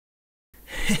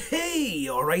Hey,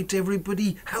 alright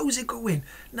everybody, how's it going?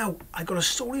 Now, I got a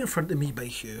story in front of me by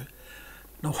here.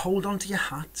 Now hold on to your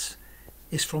hats.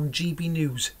 It's from GB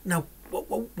News. Now,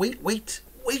 wait,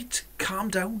 calm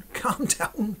down.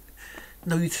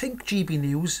 Now you'd think GB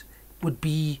News would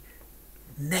be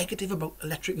negative about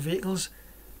electric vehicles,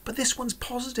 but this one's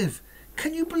positive.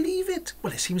 Can you believe it?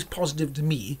 Well, it seems positive to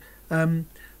me.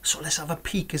 So let's have a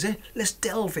peek, is it? Let's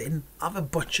delve in, have a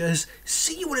butcher's,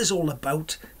 see what it's all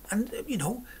about, and, you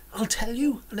know, I'll tell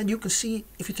you, and then you can see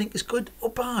if you think it's good or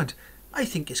bad. I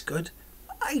think it's good.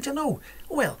 I don't know.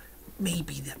 Well,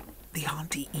 maybe the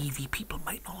anti-EV people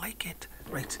might not like it.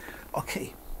 Right,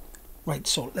 okay. Right,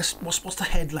 so what's the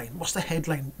headline? What's the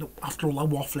headline after all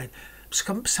I'm waffling?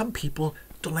 Some people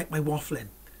don't like my waffling.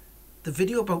 The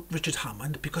video about Richard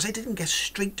Hammond, because I didn't get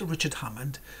straight to Richard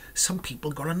Hammond, some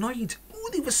people got annoyed.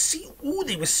 They were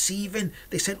seething.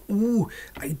 They said, "Ooh,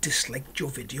 I disliked your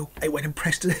video. I went and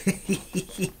pressed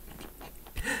it."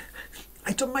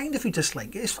 I don't mind if you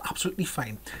dislike it. It's absolutely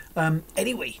fine.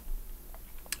 Anyway,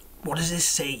 what does this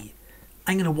say?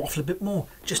 I'm going to waffle a bit more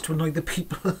just to annoy the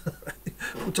people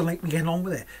who don't like me getting on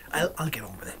with it. I'll get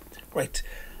on with it. Right.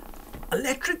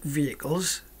 Electric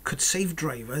vehicles could save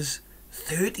drivers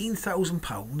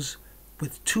 £13,000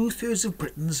 with 2/3 of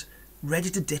Britons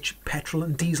ready to ditch petrol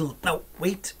and diesel. Now,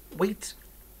 wait.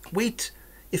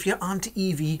 If you're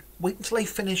anti-EV, wait until I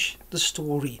finish the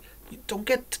story.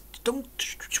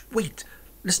 Wait.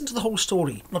 Listen to the whole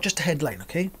story, not just a headline,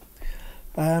 okay?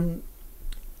 No,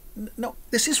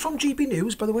 this is from GB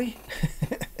News, by the way.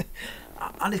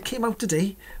 And it came out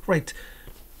today. Right.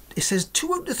 It says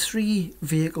 2 out of 3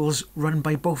 vehicles run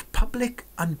by both public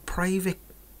and private.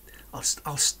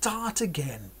 I'll start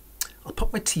again. I'll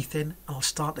put my teeth in and I'll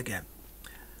start again.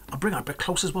 I'll bring it a bit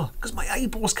close as well because my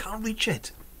eyeballs can't reach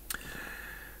it.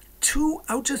 2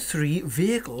 out of 3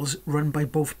 vehicles run by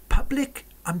both public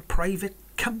and private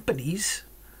companies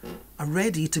are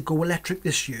ready to go electric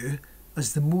this year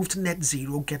as the move to net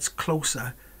zero gets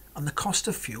closer and the cost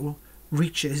of fuel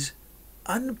reaches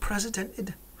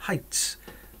unprecedented heights.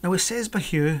 Now it says by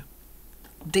here,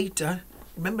 data,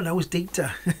 remember now it's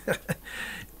data,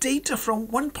 data from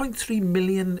 1.3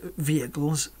 million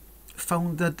vehicles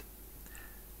found that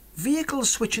vehicles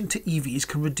switching to EVs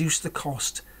can reduce the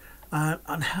cost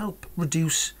and help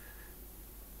reduce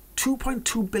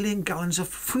 2.2 billion gallons of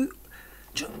fuel.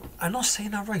 I'm not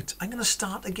saying that right. I'm going to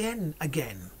start again.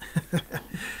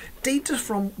 Data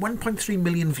from 1.3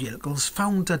 million vehicles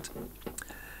found that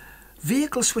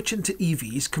vehicles switching to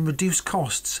EVs can reduce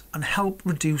costs and help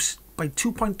reduce by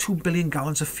 2.2 billion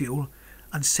gallons of fuel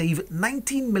and save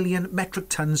 19 million metric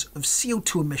tons of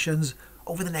CO2 emissions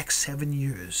over the next 7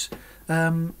 years.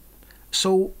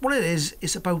 So what it is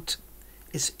about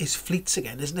is fleets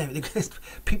again, isn't it?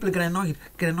 People are getting annoyed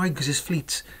because it's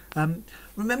fleets.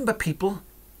 Remember, people,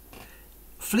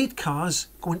 fleet cars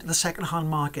go into the second-hand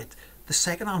market. The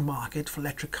second-hand market for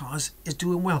electric cars is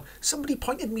doing well. Somebody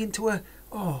pointed me into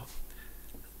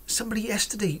somebody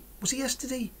yesterday. Was it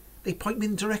yesterday? They pointed me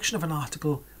in the direction of an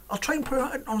article. I'll try and put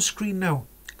it on screen now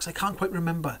because I can't quite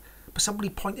remember. But somebody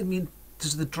pointed me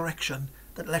into the direction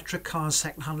that electric cars,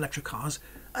 second-hand electric cars,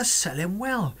 are selling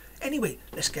well. Anyway,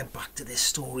 let's get back to this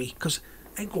story because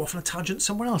I go off on a tangent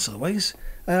somewhere else otherwise.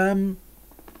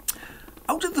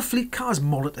 Out of the fleet cars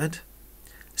monitored,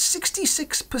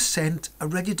 66% are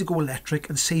ready to go electric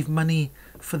and save money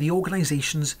for the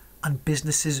organisations and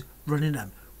businesses running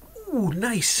them. Ooh,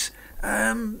 nice.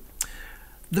 The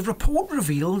report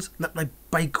revealed that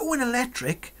by going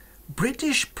electric,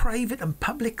 British private and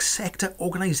public sector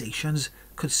organisations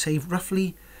could save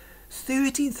roughly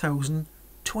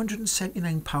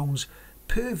 £13,279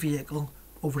 per vehicle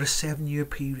over a 7-year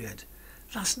period.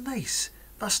 That's nice.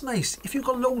 That's nice. If you've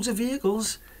got loads of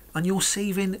vehicles and you're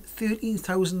saving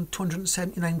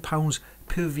 £13,279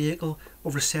 per vehicle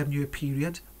over a 7-year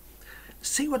period,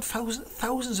 say what,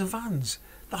 thousands of vans.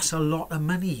 That's a lot of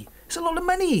money. It's a lot of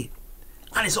money.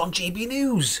 And it's on GB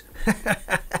News.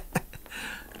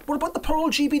 What about the poor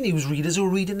old GB News readers who are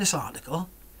reading this article?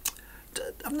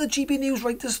 Haven't the GB News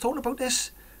writers thought about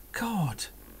this? God,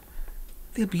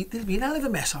 they'll be an hell of a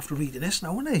mess after reading this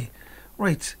now, won't they?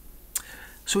 Right.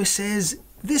 So it says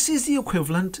this is the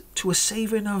equivalent to a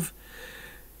saving of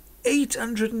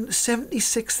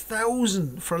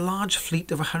 876,000 for a large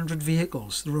fleet of 100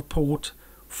 vehicles. The report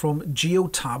from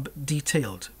Geotab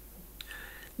detailed.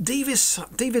 David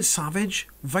Savage,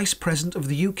 Vice President of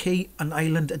the UK and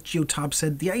Ireland at Geotab,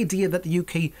 said the idea that the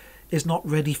UK is not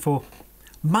ready for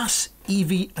mass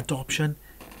EV adoption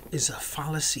is a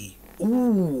fallacy.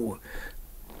 Ooh.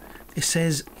 It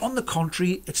says, on the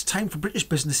contrary, it's time for British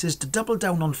businesses to double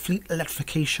down on fleet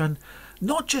electrification,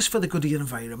 Not just for the good of the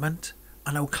environment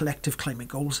and our collective climate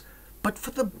goals, but for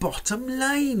the bottom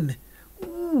line.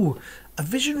 Ooh, a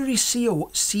visionary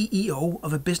CEO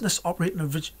of a business operating a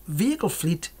vehicle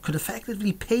fleet could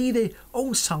effectively pay their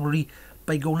own salary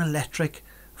by going electric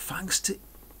thanks to...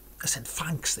 I said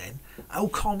thanks then. How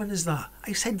common is that?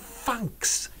 I said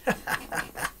thanks.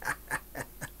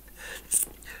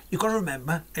 You've got to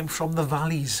remember, I'm from the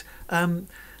valleys.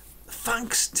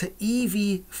 Thanks to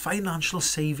EV financial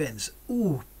savings.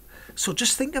 Ooh, so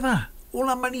just think of that. All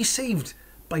that money saved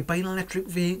by buying electric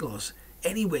vehicles.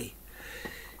 Anyway,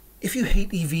 if you hate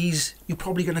EVs, you're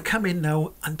probably going to come in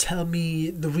now and tell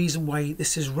me the reason why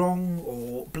this is wrong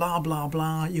or blah, blah,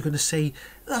 blah. You're going to say,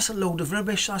 that's a load of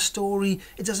rubbish, that story.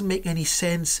 It doesn't make any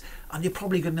sense. And you're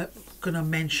probably going to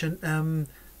mention,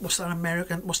 what's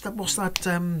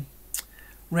that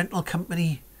rental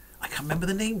company? I can't remember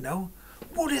the name now.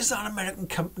 What is that American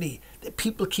company that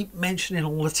people keep mentioning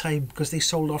all the time because they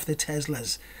sold off their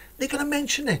Teslas? They're going to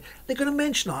mention it. They're going to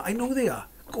mention that. I know they are.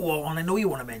 Go on, I know you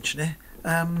want to mention it.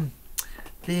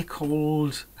 They're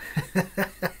called...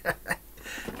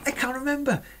 I can't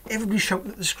remember. Everybody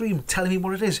shouting at the screen, telling me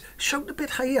what it is. Shout a bit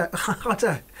higher,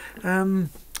 harder.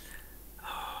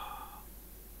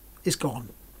 It's gone.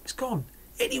 It's gone.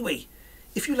 Anyway,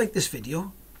 if you like this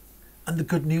video and the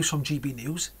good news from GB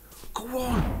News, go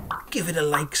on, give it a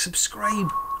like, subscribe,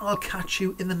 and I'll catch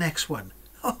you in the next one.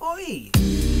 Ahoy!